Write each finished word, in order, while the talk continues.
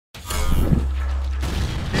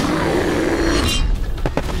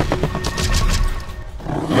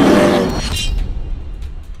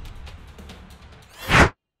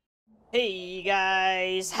Hey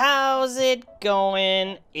guys, how's it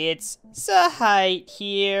going? It's Zahait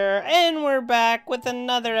here, and we're back with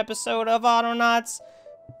another episode of Autonauts.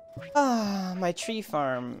 My tree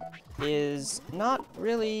farm is not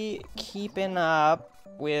really keeping up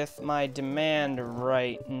with my demand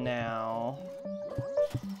right now.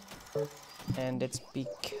 And it's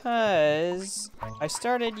because I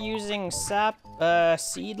started using seeds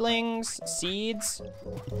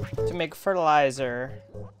to make fertilizer.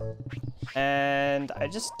 And I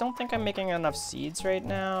just don't think I'm making enough seeds right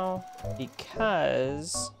now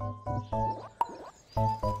because,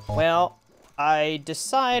 well, I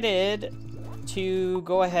decided to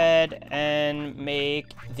go ahead and make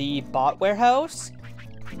the bot warehouse.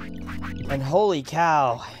 And holy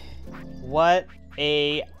cow, what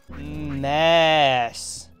a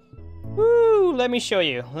mess. Woo, let me show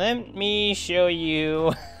you. Let me show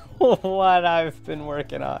you what I've been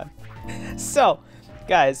working on. So,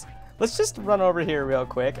 guys, let's just run over here real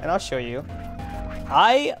quick and I'll show you.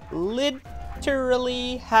 I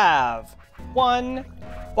literally have one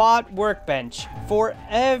bot workbench for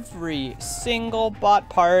every single bot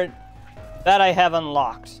part that I have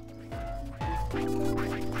unlocked.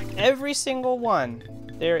 Every single one.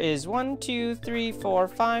 There is 1, 2, 3, 4,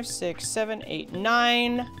 5, 6, 7, 8,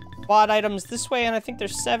 9 bot items this way, and I think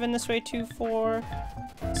there's 7 this way, 2, 4,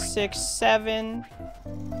 6, 7.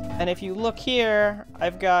 And if you look here,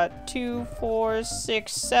 I've got 2, 4,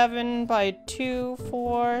 6, 7 by 2,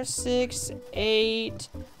 4, 6, 8,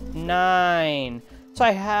 9. So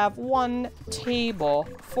I have one table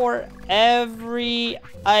for every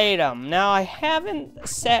item. Now I haven't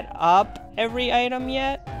set up every item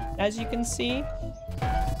yet, as you can see.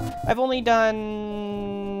 I've only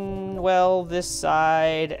done, well, this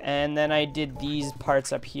side, and then I did these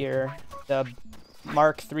parts up here. The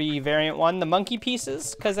Mark III variant one, the monkey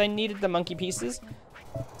pieces, because I needed the monkey pieces.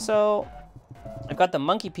 So I've got the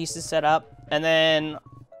monkey pieces set up, and then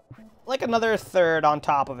like another third on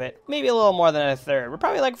top of it. Maybe a little more than a third. We're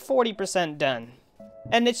probably like 40% done.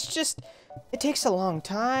 And it's just, it takes a long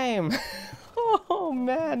time. Oh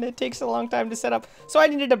man, it takes a long time to set up. So I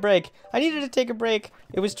needed a break. I needed to take a break.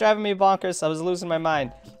 It was driving me bonkers. I was losing my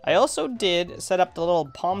mind. I also did set up the little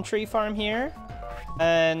palm tree farm here.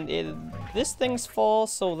 And this thing's full,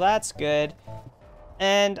 so that's good.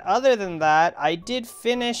 And other than that, I did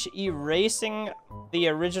finish erasing the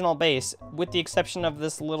original base, with the exception of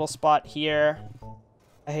this little spot here.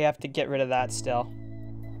 I have to get rid of that still.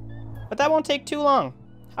 But that won't take too long.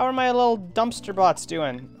 How are my little dumpster bots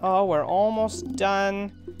doing? Oh, we're almost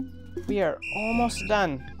done. We are almost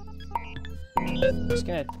done. Just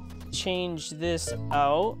gonna change this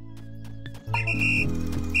out.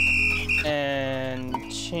 And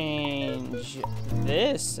change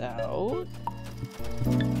this out.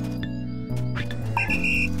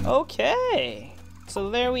 Okay. So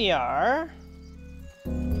there we are.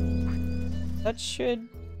 That should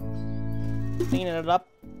clean it up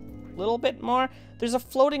a little bit more. There's a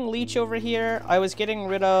floating leech over here. I was getting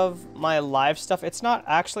rid of my live stuff. It's not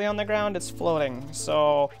actually on the ground, it's floating.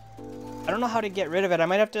 So I don't know how to get rid of it. I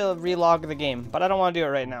might have to relog the game, but I don't want to do it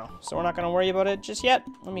right now. So we're not going to worry about it just yet.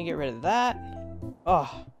 Let me get rid of that.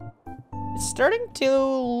 Oh, it's starting to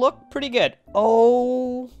look pretty good.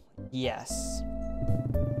 Oh, yes.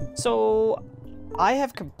 So I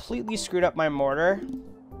have completely screwed up my mortar.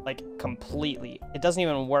 Like, completely. It doesn't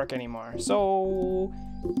even work anymore. So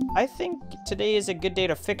I think today is a good day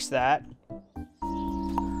to fix that.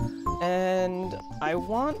 And I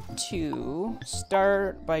want to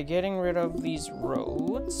start by getting rid of these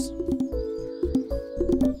roads.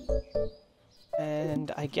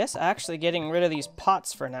 And I guess actually getting rid of these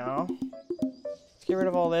pots for now. Let's get rid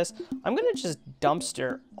of all this. I'm gonna just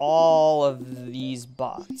dumpster all of these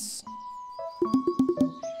bots.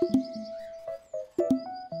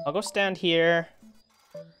 I'll go stand here.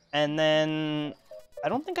 And then I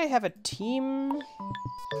don't think I have a team.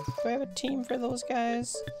 Do I have a team for those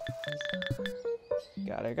guys?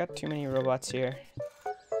 God, I got too many robots here.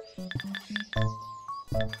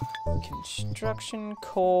 Construction,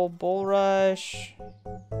 coal, bull rush.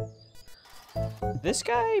 This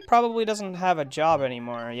guy probably doesn't have a job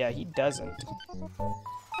anymore. Yeah, he doesn't.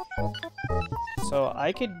 So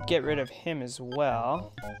I could get rid of him as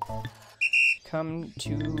well. Come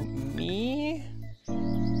to me.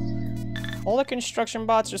 All the construction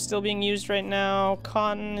bots are still being used right now.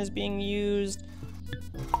 Cotton is being used.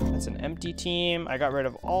 That's an empty team. I got rid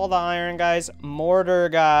of all the iron guys. Mortar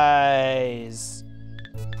guys.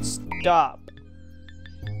 Stop.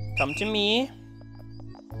 Come to me.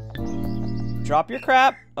 Drop your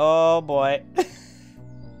crap. Oh boy.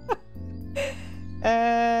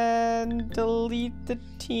 And... And delete the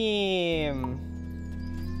team.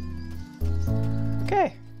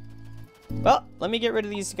 Okay. Well, let me get rid of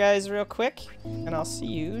these guys real quick, and I'll see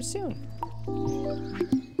you soon.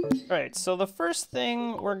 Alright, so the first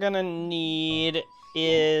thing we're gonna need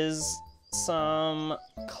is some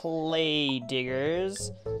clay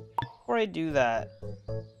diggers. Before I do that,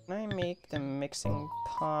 can I make the mixing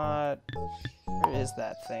pot? Where is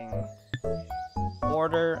that thing?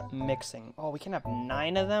 Order mixing. Oh, we can have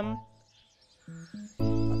 9 of them?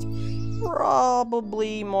 That's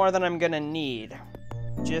probably more than I'm gonna need.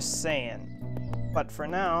 Just saying. But for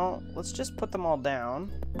now, let's just put them all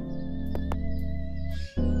down.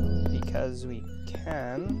 Because we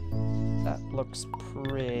can. That looks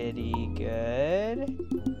pretty good.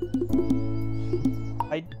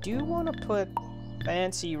 I do want to put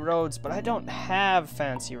fancy roads, but I don't have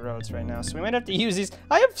fancy roads right now, so we might have to use these.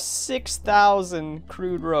 I have 6,000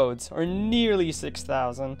 crude roads, or nearly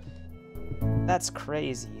 6,000. That's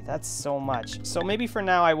crazy. That's so much. So maybe for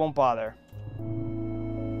now I won't bother.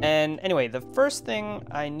 And anyway, the first thing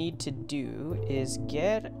I need to do is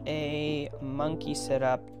get a monkey set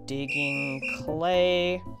up digging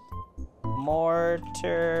clay,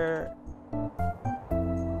 mortar,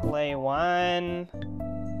 clay 1.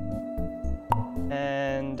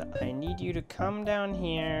 And I need you to come down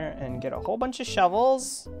here and get a whole bunch of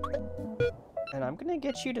shovels. And I'm gonna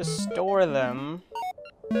get you to store them,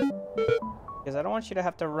 because I don't want you to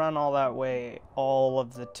have to run all that way all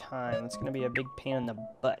of the time. It's gonna be a big pain in the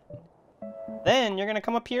butt. Then you're gonna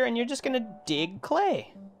come up here and you're just gonna dig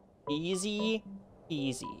clay. Easy,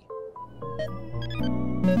 easy.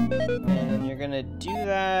 And you're gonna do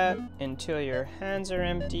that until your hands are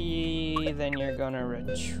empty. Then you're gonna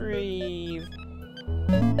retrieve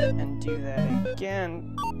and do that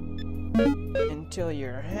again until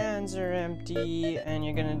your hands are empty. And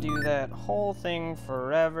you're gonna do that whole thing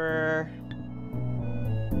forever.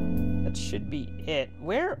 That should be it.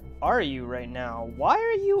 Where are you right now? Why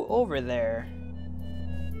are you over there?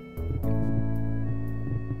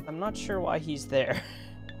 I'm not sure why he's there.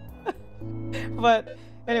 But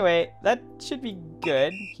anyway, that should be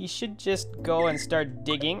good. He should just go and start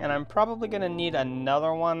digging, and I'm probably gonna need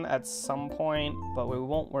another one at some point, but we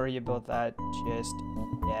won't worry about that just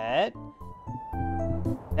yet.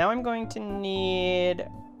 Now I'm going to need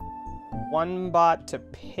one bot to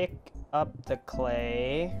pick up the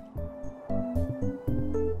clay.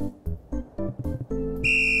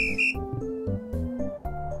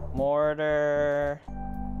 Mortar,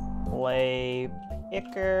 clay,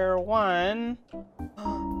 picker 1.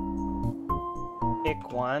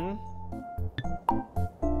 Pick 1.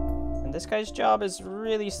 And this guy's job is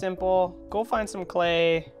really simple. Go find some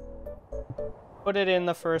clay, put it in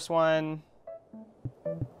the first one,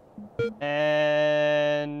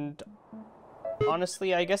 and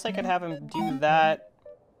honestly, I guess I could have him do that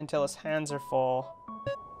until his hands are full,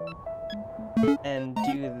 and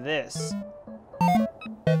do this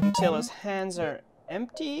until his hands are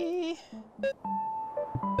empty,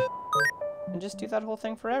 and just do that whole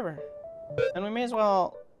thing forever. And we may as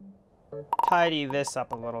well tidy this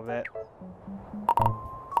up a little bit.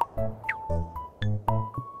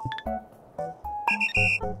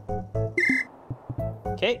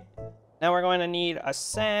 Okay, now we're going to need a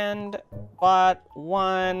sand bot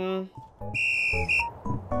 1,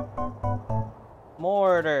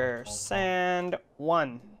 mortar, sand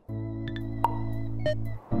 1.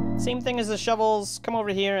 Same thing as the shovels. Come over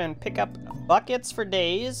here and pick up buckets for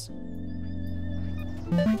days.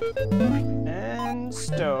 And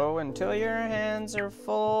stow until your hands are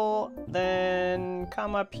full. Then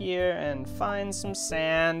come up here and find some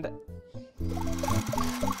sand.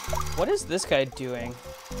 What is this guy doing?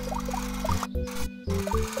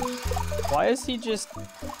 Why is he just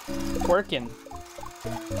twerking?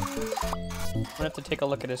 I'm gonna have to take a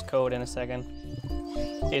look at his code in a second.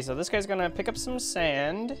 Okay, so this guy's gonna pick up some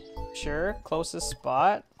sand. Sure, closest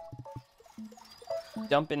spot.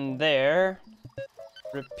 Dump in there.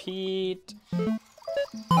 Repeat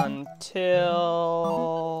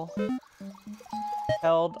until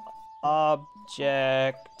held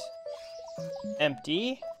object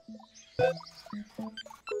empty.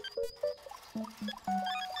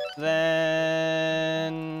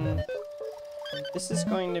 Then this is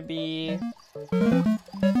going to be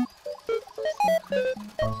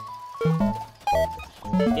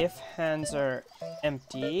if hands are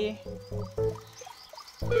empty.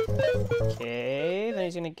 Okay, then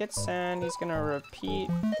he's gonna get sand, he's gonna repeat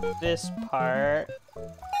this part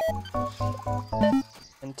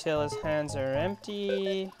until his hands are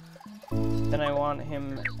empty. Then I want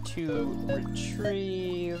him to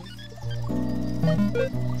retrieve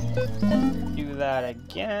Do that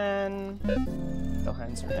again. The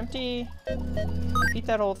hands are empty. Repeat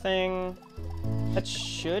that whole thing. That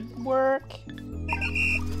should work.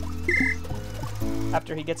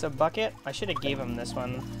 After he gets a bucket, I should have gave him this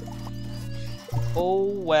one. Oh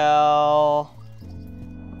well.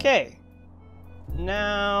 Okay.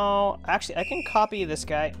 Now, actually, I can copy this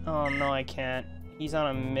guy. Oh no, I can't. He's on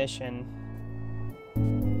a mission.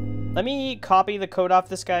 Let me copy the code off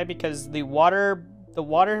this guy because the water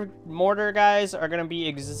mortar guys are gonna be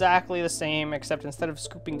exactly the same, except instead of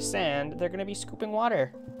scooping sand, they're gonna be scooping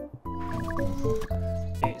water.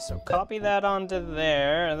 Okay, so copy that onto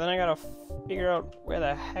there, and then I gotta figure out where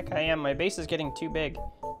the heck I am. My base is getting too big.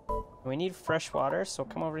 We need fresh water, so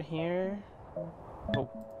come over here. Oh,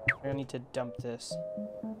 I need to dump this.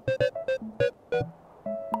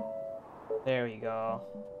 There we go.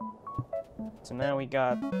 So now we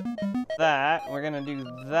got that. We're gonna do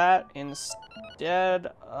that instead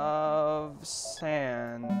of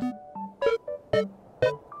sand.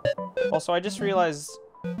 Also, I just realized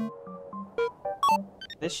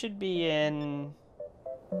this should be in...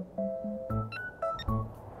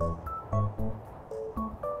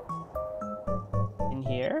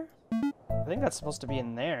 here? I think that's supposed to be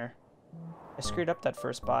in there. I screwed up that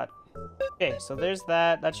first spot. Okay, so there's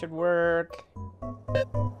that. That should work.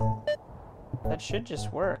 That should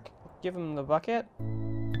just work. Give him the bucket.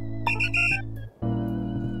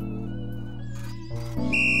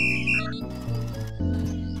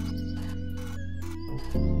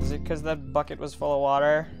 Is it because that bucket was full of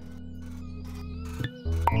water?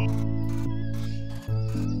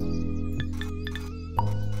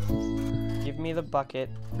 Give me the bucket,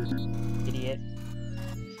 idiot.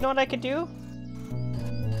 You know what I could do?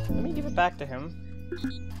 Let me give it back to him.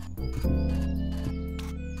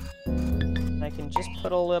 I can just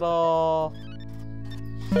put a little...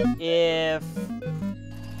 if...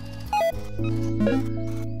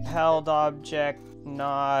 held object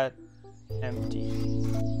not empty.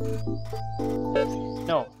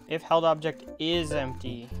 No, if held object is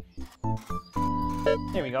empty.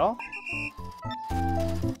 There we go.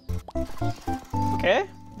 Okay,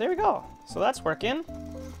 there we go. So that's working.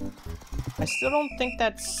 I still don't think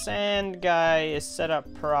that sand guy is set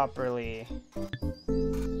up properly.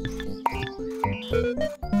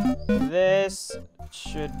 This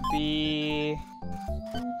should be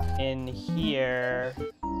in here.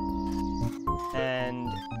 And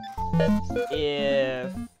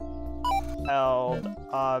if held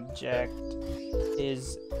object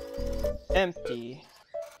is empty.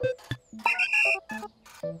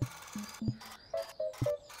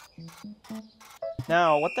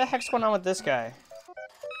 Now, what the heck's going on with this guy?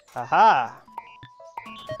 Aha!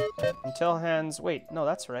 Until hands... Wait, no,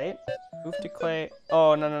 that's right. Move to clay...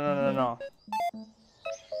 Oh, no, no, no, no,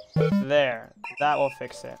 no. There. That will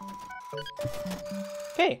fix it.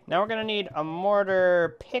 Okay, now we're gonna need a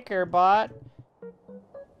mortar picker bot.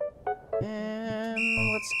 And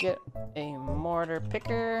let's get a mortar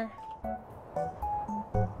picker.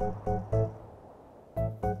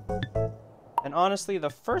 And honestly,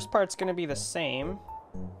 the first part's gonna be the same.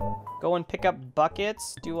 Go and pick up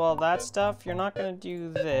buckets, do all that stuff. You're not gonna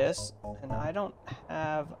do this. And I don't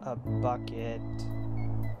have a bucket.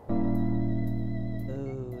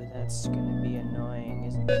 Ooh, that's gonna be annoying,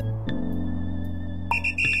 isn't it?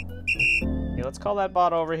 Okay, let's call that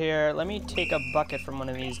bot over here. Let me take a bucket from one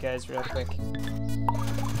of these guys real quick.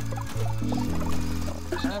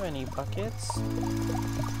 Don't have any buckets.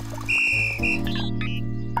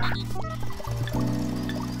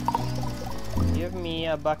 Give me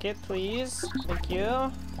a bucket, please. Thank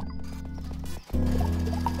you.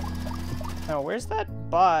 Now, where's that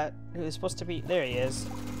bot who is supposed to be? There he is.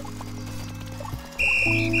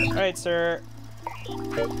 Alright, sir.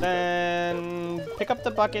 Then pick up the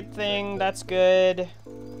bucket thing. That's good.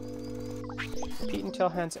 Repeat until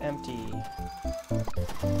hand's empty.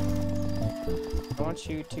 I want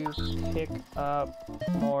you to pick up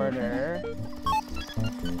mortar.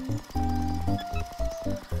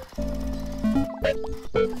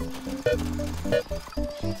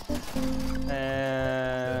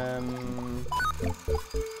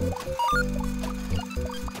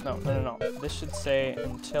 No. This should say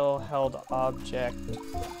until held object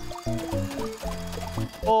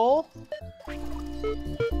full.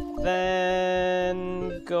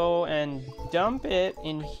 Then go and dump it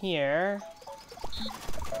in here.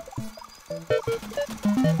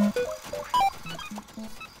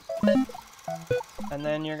 And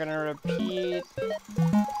then you're gonna repeat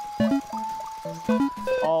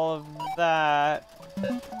all of that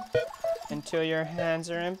until your hands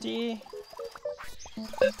are empty.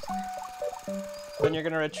 Then you're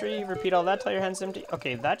gonna retrieve, repeat all that till your hand's empty.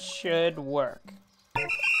 Okay, that should work.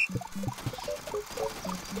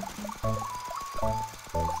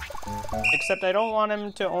 Except I don't want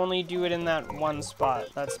him to only do it in that one spot.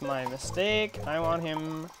 That's my mistake. I want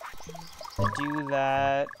him to do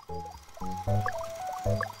that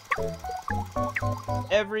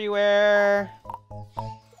everywhere.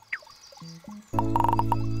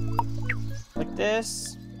 Like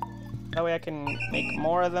this. That way I can make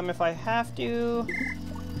more of them if I have to.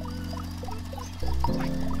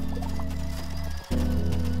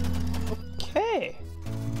 Okay.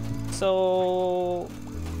 So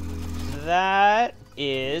that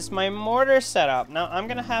is my mortar setup. Now I'm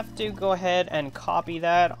gonna have to go ahead and copy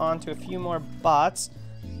that onto a few more bots.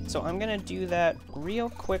 So I'm gonna do that real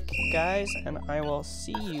quick, guys, and I will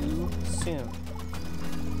see you soon.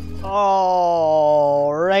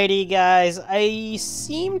 Alrighty, guys. I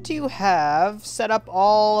seem to have set up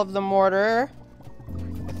all of the mortar.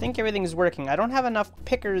 I think everything's working. I don't have enough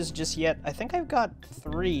pickers just yet. I think I've got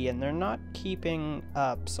 3, and they're not keeping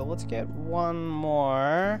up. So let's get one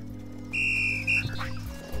more.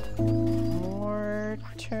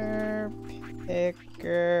 Mortar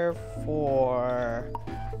picker 4.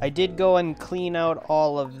 I did go and clean out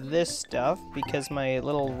all of this stuff because my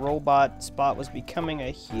little robot spot was becoming a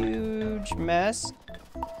huge mess.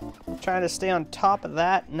 I'm trying to stay on top of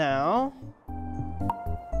that now.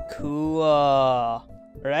 Cool.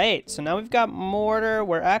 Right, so now we've got mortar.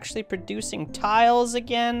 We're actually producing tiles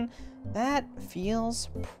again. That feels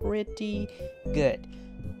pretty good.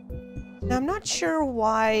 Now, I'm not sure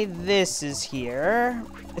why this is here.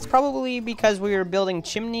 It's probably because we were building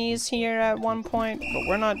chimneys here at one point, but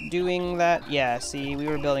we're not doing that. Yeah, see, we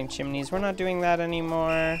were building chimneys. We're not doing that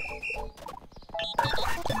anymore.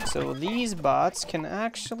 So these bots can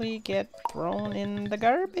actually get thrown in the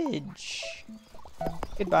garbage.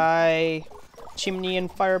 Goodbye, chimney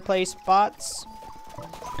and fireplace bots.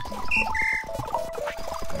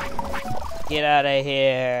 Get out of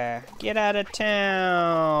here. Get out of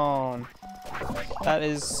town. That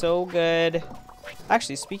is so good.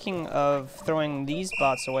 Actually, speaking of throwing these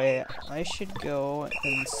bots away, I should go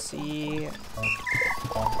and see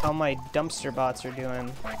how my dumpster bots are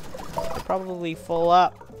doing. They're probably full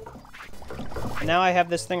up. And now I have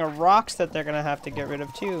this thing of rocks that they're gonna have to get rid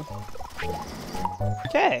of too.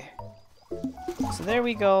 Okay. So there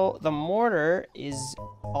we go. The mortar is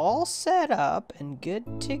all set up and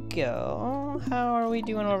good to go. How are we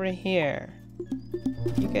doing over here?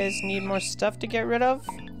 You guys need more stuff to get rid of?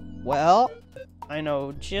 Well, I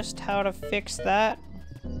know just how to fix that.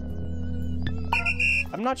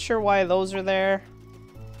 I'm not sure why those are there.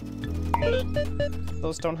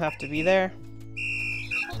 Those don't have to be there.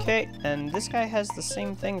 Okay, and this guy has the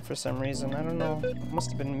same thing for some reason. I don't know. Must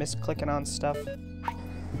have been misclicking on stuff.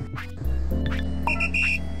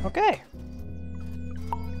 Okay.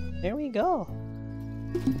 There we go.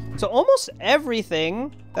 So almost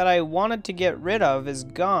everything that I wanted to get rid of is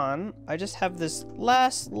gone. I just have this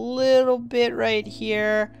last little bit right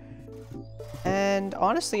here. And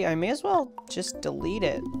honestly, I may as well just delete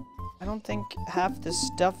it. I don't think half this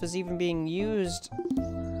stuff is even being used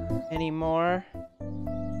anymore.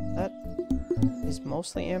 That is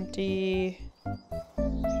mostly empty.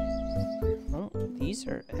 Oh, these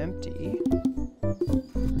are empty.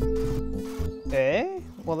 Okay,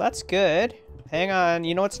 well that's good. Hang on,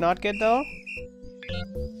 you know what's not good though?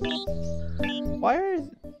 Why are...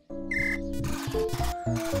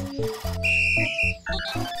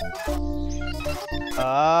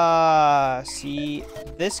 Ah, see,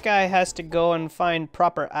 this guy has to go and find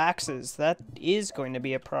proper axes. That is going to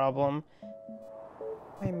be a problem.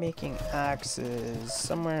 I'm making axes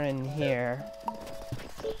somewhere in here.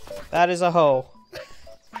 That is a hoe.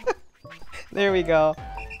 There we go.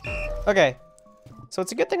 Okay. So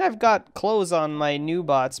it's a good thing I've got clothes on my new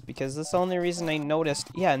bots because that's the only reason I noticed.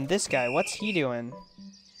 Yeah, and this guy, what's he doing?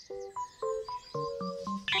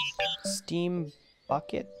 Steam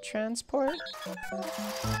bucket transport?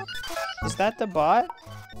 Is that the bot?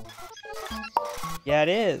 Yeah, it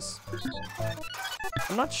is.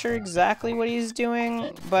 I'm not sure exactly what he's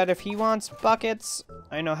doing, but if he wants buckets,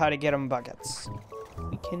 I know how to get him buckets.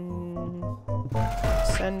 We can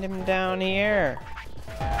send him down here.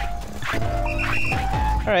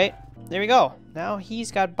 Alright, there we go. Now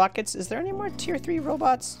he's got buckets. Is there any more tier 3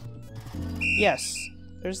 robots? Yes,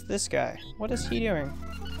 there's this guy. What is he doing?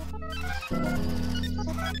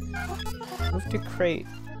 Move to crate.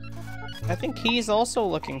 I think he's also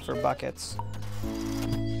looking for buckets.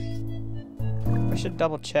 I should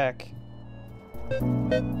double check.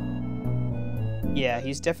 Yeah,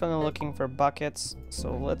 he's definitely looking for buckets.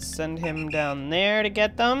 So let's send him down there to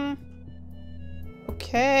get them.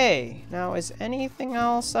 Okay, now is anything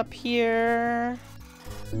else up here?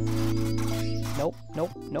 Nope,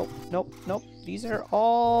 nope, nope, nope, nope. These are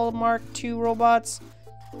all Mark II robots.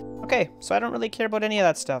 Okay, so I don't really care about any of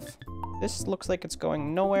that stuff. This looks like it's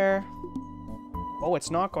going nowhere. Oh,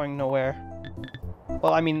 it's not going nowhere.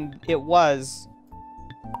 Well, I mean, it was.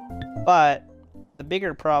 But the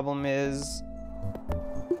bigger problem is...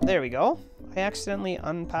 There we go. I accidentally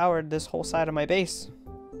unpowered this whole side of my base.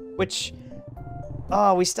 Which...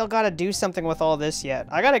 Oh, we still gotta do something with all this yet.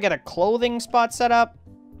 I gotta get a clothing spot set up.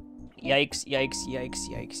 Yikes, yikes, yikes,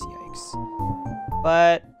 yikes, yikes.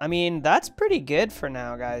 But, I mean, that's pretty good for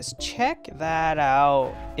now, guys. Check that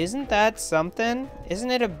out. Isn't that something?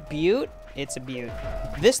 Isn't it a beaut? It's a beaut.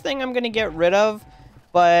 This thing I'm gonna get rid of,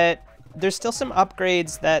 but there's still some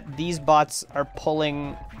upgrades that these bots are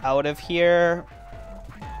pulling out of here.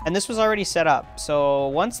 And this was already set up. So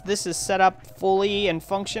once this is set up fully and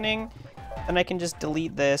functioning, then I can just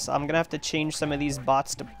delete this. I'm gonna have to change some of these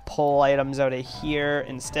bots to pull items out of here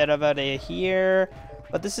instead of out of here.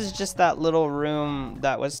 But this is just that little room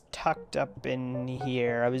that was tucked up in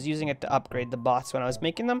here. I was using it to upgrade the bots when I was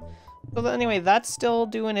making them. So anyway, that's still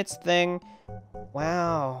doing its thing.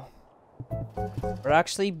 Wow. We're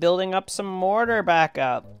actually building up some mortar back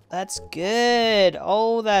up. That's good.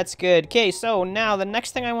 Oh, that's good. Okay, so now the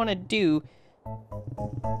next thing I want to do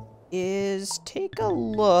is take a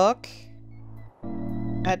look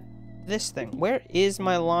at this thing. Where is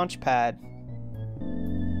my launch pad?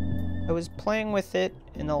 I was playing with it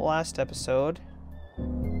in the last episode.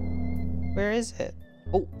 Where is it?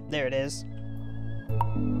 Oh, there it is.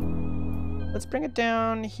 Let's bring it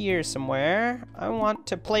down here somewhere. I want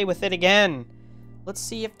to play with it again. Let's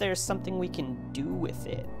see if there's something we can do with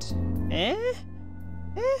it.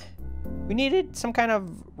 We needed some kind of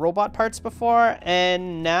robot parts before,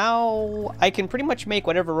 and now I can pretty much make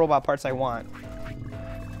whatever robot parts I want.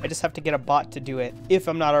 I just have to get a bot to do it, if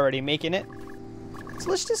I'm not already making it. So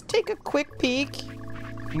let's just take a quick peek.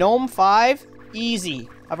 Gnome 5, easy.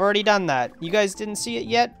 I've already done that. You guys didn't see it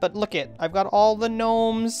yet, but look it. I've got all the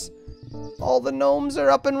gnomes. All the gnomes are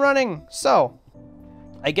up and running. So,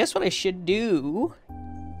 I guess what I should do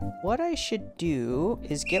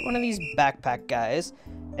is get one of these backpack guys,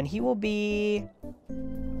 and he will be,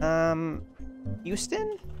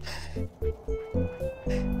 Houston?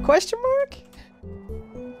 Question mark?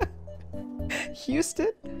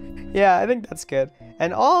 Houston? Yeah, I think that's good.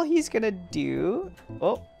 And all he's gonna do,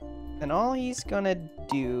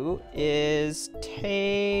 is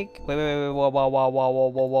take,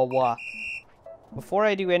 whoa. Before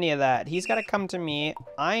I do any of that, he's gotta come to me.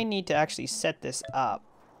 I need to actually set this up.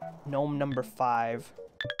 Gnome number 5.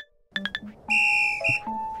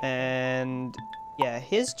 And yeah,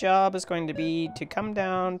 his job is going to be to come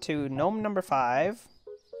down to gnome number 5.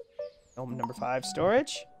 Gnome number 5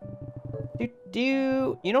 storage.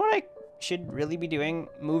 You know what I should really be doing?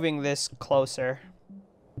 Moving this closer.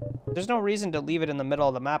 There's no reason to leave it in the middle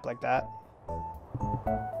of the map like that.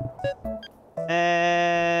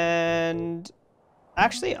 And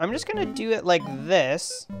actually, I'm just gonna do it like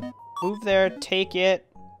this. Move there, take it.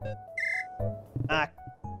 Ah,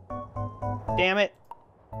 damn it.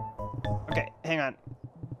 Okay, hang on.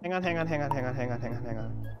 Hang on.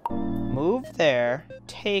 Move there,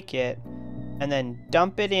 take it, and then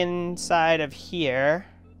dump it inside of here.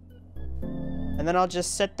 And then I'll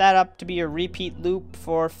just set that up to be a repeat loop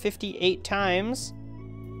for 58 times.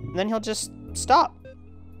 And then he'll just stop.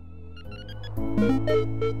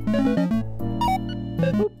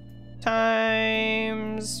 Boop.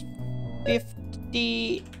 Times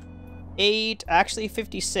 58, actually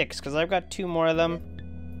 56, because I've got 2 more of them.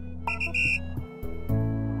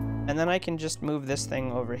 And then I can just move this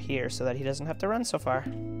thing over here so that he doesn't have to run so far.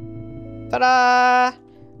 Ta-da!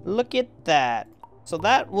 Look at that. So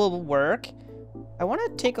that will work. I want to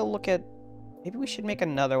take a look at... Maybe we should make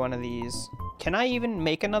another one of these. Can I even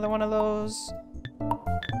make another one of those?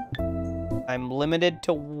 I'm limited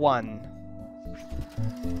to 1.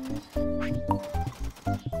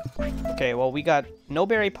 Okay, well, we got no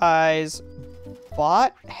berry pies.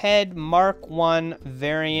 Bot head Mark 1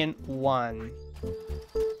 variant 1.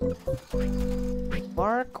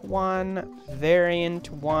 Mark 1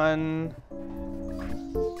 variant 1.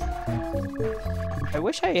 I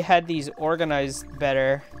wish I had these organized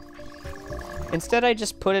better. Instead, I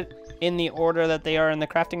just put it in the order that they are in the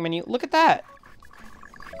crafting menu. Look at that.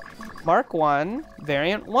 Mark 1,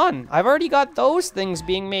 variant 1. I've already got those things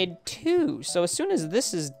being made too. So as soon as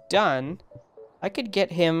this is done, I could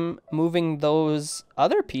get him moving those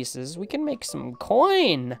other pieces. We can make some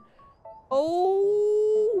coin.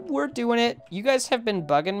 Oh, we're doing it. You guys have been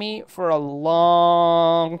bugging me for a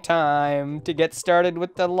long time to get started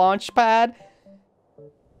with the launch pad.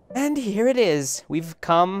 And here it is. We've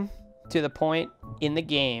come to the point in the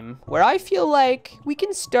game where I feel like we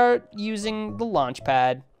can start using the launch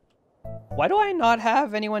pad. Why do I not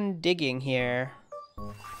have anyone digging here?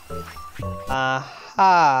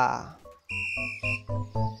 Aha.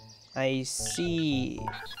 I see.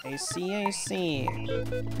 I see.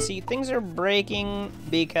 See, things are breaking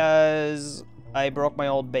because I broke my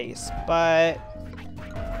old base, but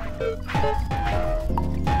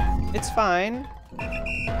it's fine.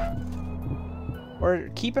 We're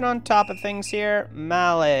keeping on top of things here.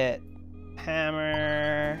 Mallet,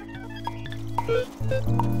 hammer.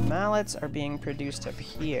 Mallets are being produced up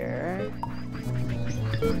here.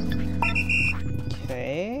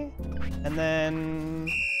 Okay. And then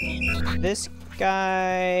this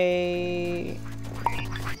guy,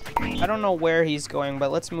 I don't know where he's going,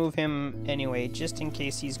 but let's move him anyway, just in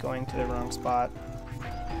case he's going to the wrong spot.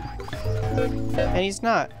 And he's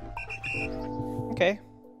not. Okay.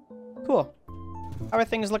 Cool. How are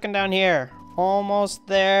things looking down here? Almost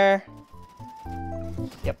there.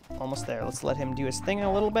 Yep, almost there. Let's let him do his thing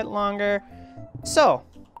a little bit longer. So,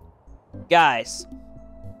 guys,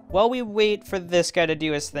 while we wait for this guy to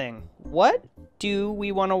do his thing, what do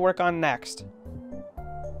we want to work on next?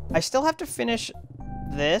 I still have to finish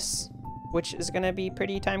this, which is going to be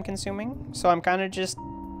pretty time consuming. So I'm kind of just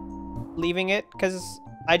leaving it because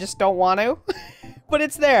I just don't want to. But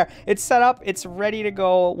it's there. It's set up. It's ready to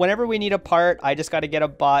go. Whenever we need a part, I just got to get a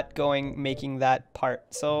bot going making that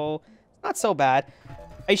part. So not so bad.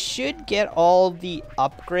 I should get all the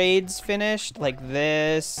upgrades finished, like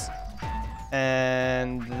this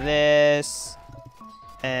and this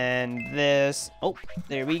and this. Oh,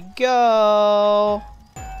 there we go.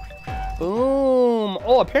 Boom.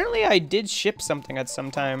 Oh, apparently I did ship something at some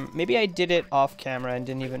time. Maybe I did it off camera and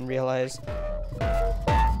didn't even realize.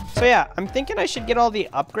 So yeah, I'm thinking I should get all the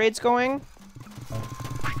upgrades going.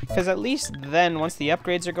 Because at least then, once the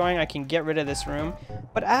upgrades are going, I can get rid of this room.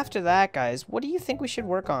 But after that, guys, what do you think we should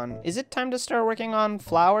work on? Is it time to start working on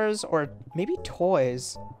flowers or maybe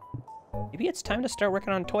toys? Maybe it's time to start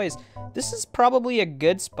working on toys. This is probably a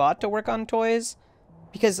good spot to work on toys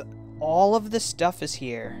because all of the stuff is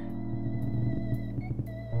here.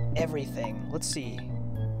 Everything. Let's see.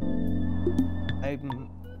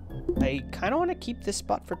 I kind of want to keep this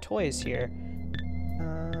spot for toys here.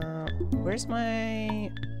 Where's my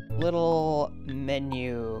little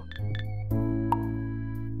menu?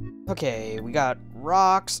 Okay, we got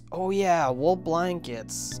rocks. Oh yeah, wool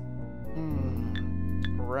blankets.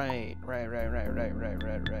 Right.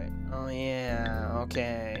 Oh yeah,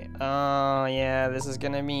 okay. Oh yeah, this is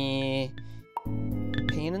gonna be a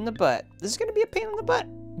pain in the butt. This is gonna be a pain in the butt.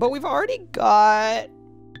 But we've already got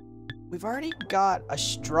a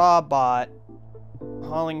straw bot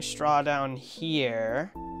hauling straw down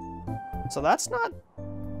here. So that's not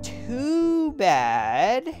too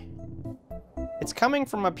bad. It's coming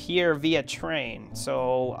from up here via train.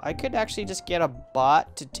 So I could actually just get a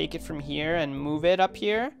bot to take it from here and move it up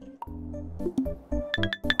here.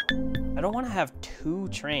 I don't want to have 2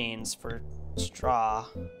 trains for straw,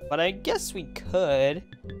 but I guess we could.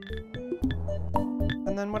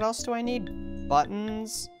 And then what else do I need?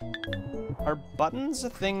 Buttons. Are buttons a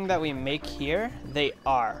thing that we make here? They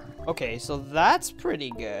are. Okay, so that's pretty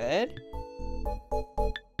good.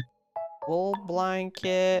 Wool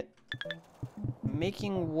blanket.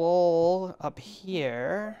 Making wool up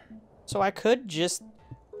here. So I could just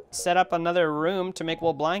set up another room to make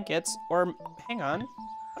wool blankets. Or, hang on.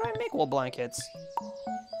 How do I make wool blankets?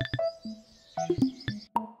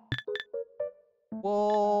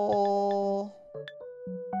 Wool.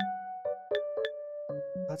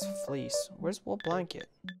 That's fleece. Where's wool blanket?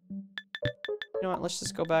 You know what? Let's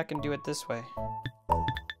just go back and do it this way.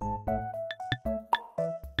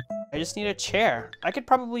 I just need a chair. I could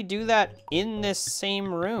probably do that in this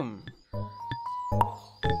same room.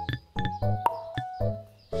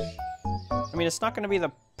 I mean, it's not going to be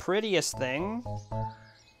the prettiest thing,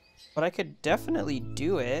 but I could definitely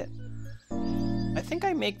do it. I think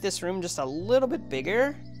I make this room just a little bit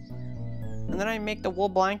bigger, and then I make the wool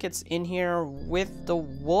blankets in here with the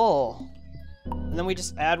wool. And then we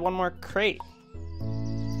just add one more crate.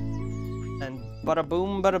 And bada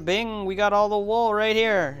boom, bada bing, we got all the wool right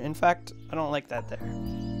here. In fact, I don't like that there.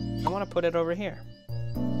 I want to put it over here.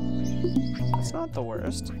 It's not the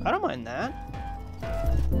worst. I don't mind that.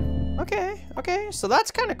 Okay, so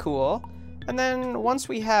that's kind of cool. And then once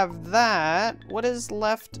we have that, what is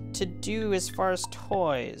left to do as far as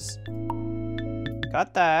toys?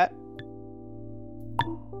 Got that.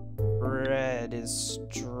 thread is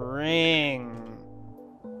string.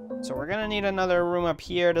 So we're gonna need another room up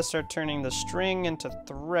here to start turning the string into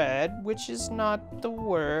thread, which is not the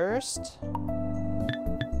worst.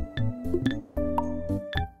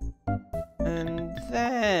 And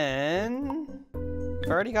then we've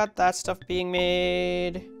already got that stuff being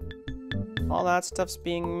made. All that stuff's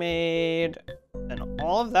being made. And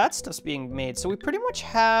all of that stuff's being made. So we pretty much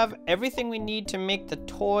have everything we need to make the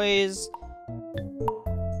toys.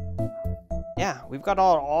 Yeah, we've got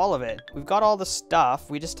all of it. We've got all the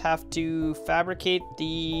stuff. We just have to fabricate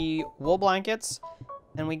the wool blankets.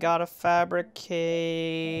 And we gotta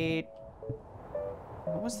fabricate...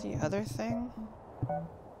 What was the other thing?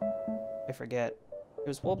 I forget. It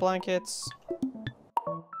was wool blankets.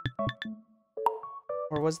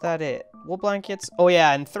 Or was that it? Wool blankets? Oh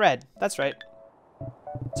yeah, and thread. That's right.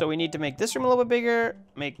 So we need to make this room a little bit bigger.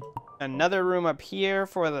 Make another room up here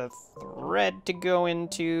for the thread to go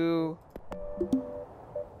into.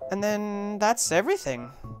 And then that's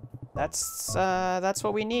everything. That's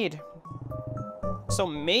what we need. So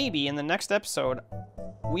maybe in the next episode,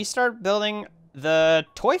 we start building the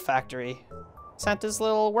toy factory. Santa's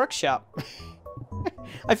little workshop.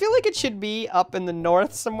 I feel like it should be up in the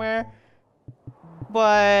north somewhere.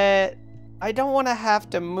 But I don't want to have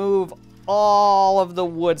to move all of the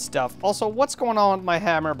wood stuff. Also, what's going on with my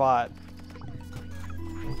hammer bot?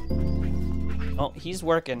 Oh, he's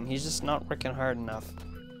working. He's just not working hard enough.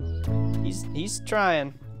 He's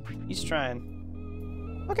trying. He's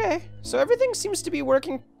trying. Okay, so everything seems to be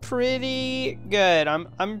working pretty good.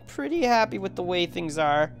 I'm pretty happy with the way things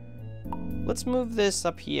are. Let's move this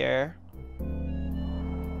up here.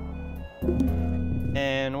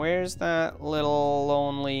 And where's that little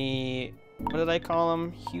lonely... What did I call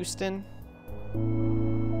him? Houston?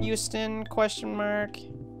 Houston, question mark.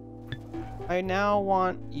 I now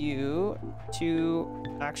want you to...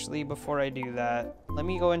 Actually, before I do that, let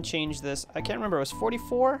me go and change this. I can't remember, it was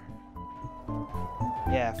 44?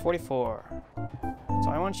 Yeah, 44. So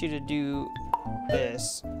I want you to do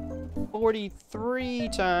this 43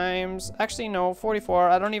 times. Actually, no, 44.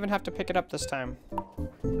 I don't even have to pick it up this time.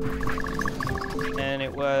 And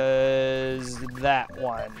it was that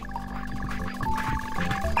one.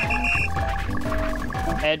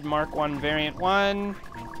 Head Mark 1 Variant 1.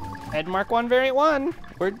 Head Mark 1 Variant 1.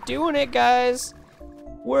 We're doing it, guys.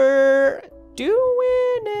 We're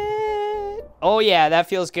doing it. Oh yeah, that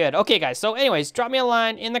feels good. Okay, guys. So anyways, drop me a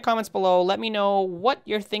line in the comments below. Let me know what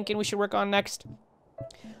you're thinking we should work on next.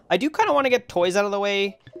 I do kind of want to get toys out of the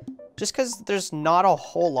way. Just because there's not a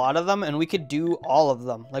whole lot of them, and we could do all of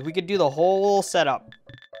them. Like, we could do the whole setup.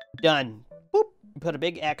 Done. Boop. Put a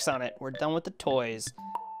big X on it. We're done with the toys.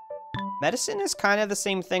 Medicine is kind of the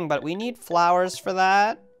same thing, but we need flowers for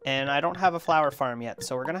that. And I don't have a flower farm yet,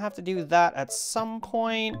 so we're going to have to do that at some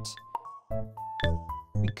point.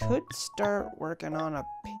 We could start working on a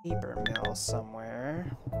paper mill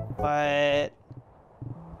somewhere. But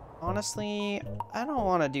honestly, I don't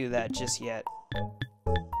want to do that just yet.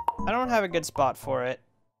 I don't have a good spot for it.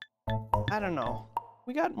 I don't know.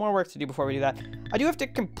 We got more work to do before we do that. I do have to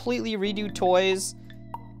completely redo toys.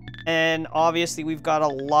 And obviously we've got a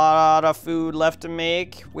lot of food left to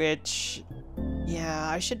make, which, yeah,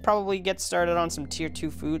 I should probably get started on some tier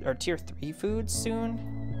 2 food, or tier 3 food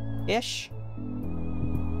soon-ish.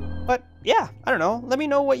 But yeah, I don't know. Let me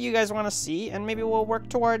know what you guys want to see, and maybe we'll work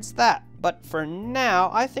towards that. But for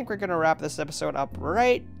now, I think we're going to wrap this episode up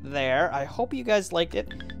right there. I hope you guys liked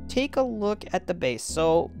it. Take a look at the base.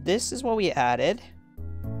 So this is what we added.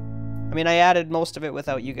 I mean, I added most of it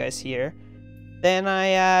without you guys here. Then I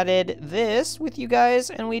added this with you guys,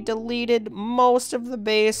 and we deleted most of the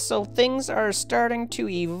base. So things are starting to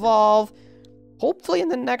evolve. Hopefully in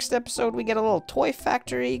the next episode, we get a little toy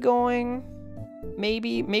factory going.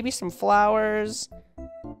 Maybe some flowers.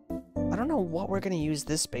 I don't know what we're going to use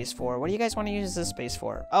this space for. What do you guys want to use this space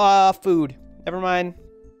for? Food. Never mind.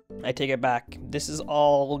 I take it back. This is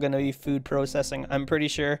all going to be food processing, I'm pretty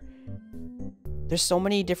sure. There's so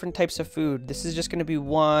many different types of food. This is just going to be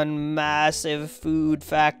one massive food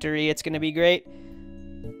factory. It's going to be great.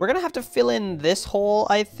 We're going to have to fill in this hole,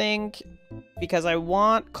 I think, because I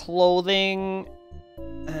want clothing,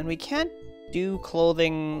 and we can't do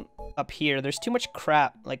clothing up here. There's too much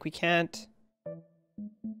crap. Like, we can't...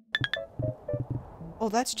 Oh,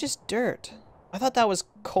 that's just dirt. I thought that was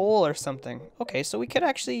coal or something. Okay, so we could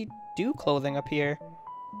actually do clothing up here.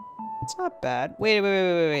 It's not bad.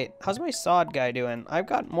 Wait. How's my sod guy doing? I've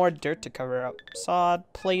got more dirt to cover up. Sod,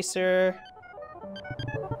 placer.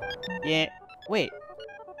 Yeah. Wait.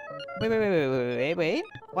 Wait.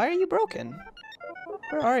 Why are you broken?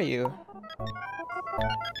 Where are you?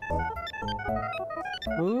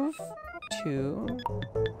 Move to...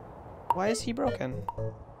 Why is he broken?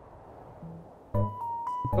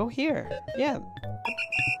 Go here. Yeah.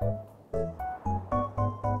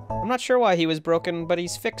 I'm not sure why he was broken, but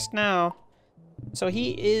he's fixed now. So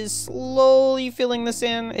he is slowly filling this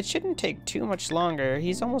in. It shouldn't take too much longer.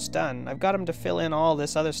 He's almost done. I've got him to fill in all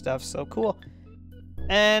this other stuff, so cool.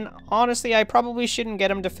 And honestly, I probably shouldn't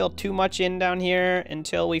get him to fill too much in down here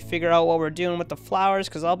until we figure out what we're doing with the flowers,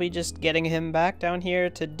 because I'll be just getting him back down here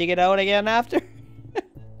to dig it out again after.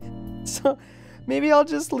 So maybe I'll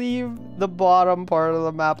just leave the bottom part of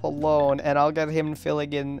the map alone, and I'll get him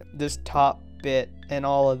filling in this top bit and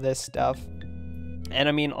all of this stuff. And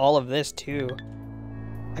I mean all of this too.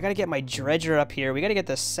 I gotta get my dredger up here. We gotta get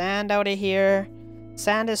the sand out of here.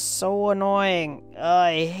 Sand is so annoying.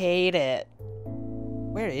 I hate it.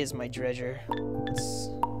 Where is my dredger? Let's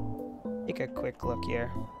take a quick look here.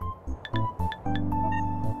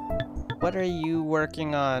 What are you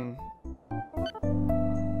working on?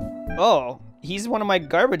 Oh, he's one of my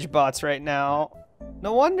garbage bots right now.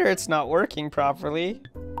 No wonder it's not working properly.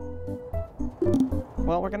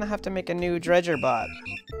 Well, we're gonna have to make a new dredger bot.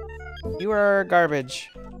 You are garbage.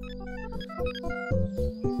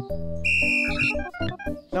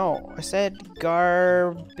 No, I said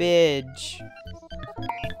garbage.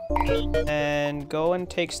 And go and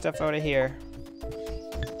take stuff out of here.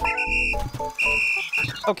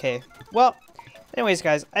 Okay, well, anyways,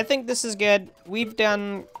 guys, I think this is good. We've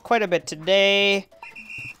done quite a bit today.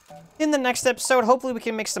 In the next episode, hopefully we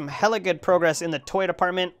can make some hella good progress in the toy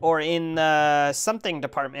department or in the something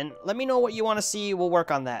department. Let me know what you want to see. We'll work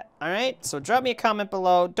on that. All right? So drop me a comment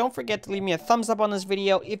below. Don't forget to leave me a thumbs up on this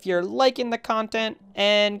video if you're liking the content.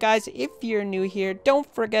 And guys, if you're new here,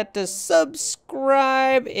 don't forget to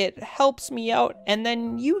subscribe. It helps me out. And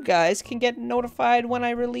then you guys can get notified when I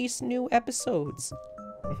release new episodes.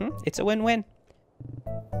 It's a win-win.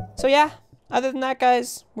 So yeah, other than that,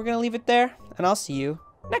 guys, we're going to leave it there. And I'll see you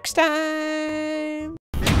next time.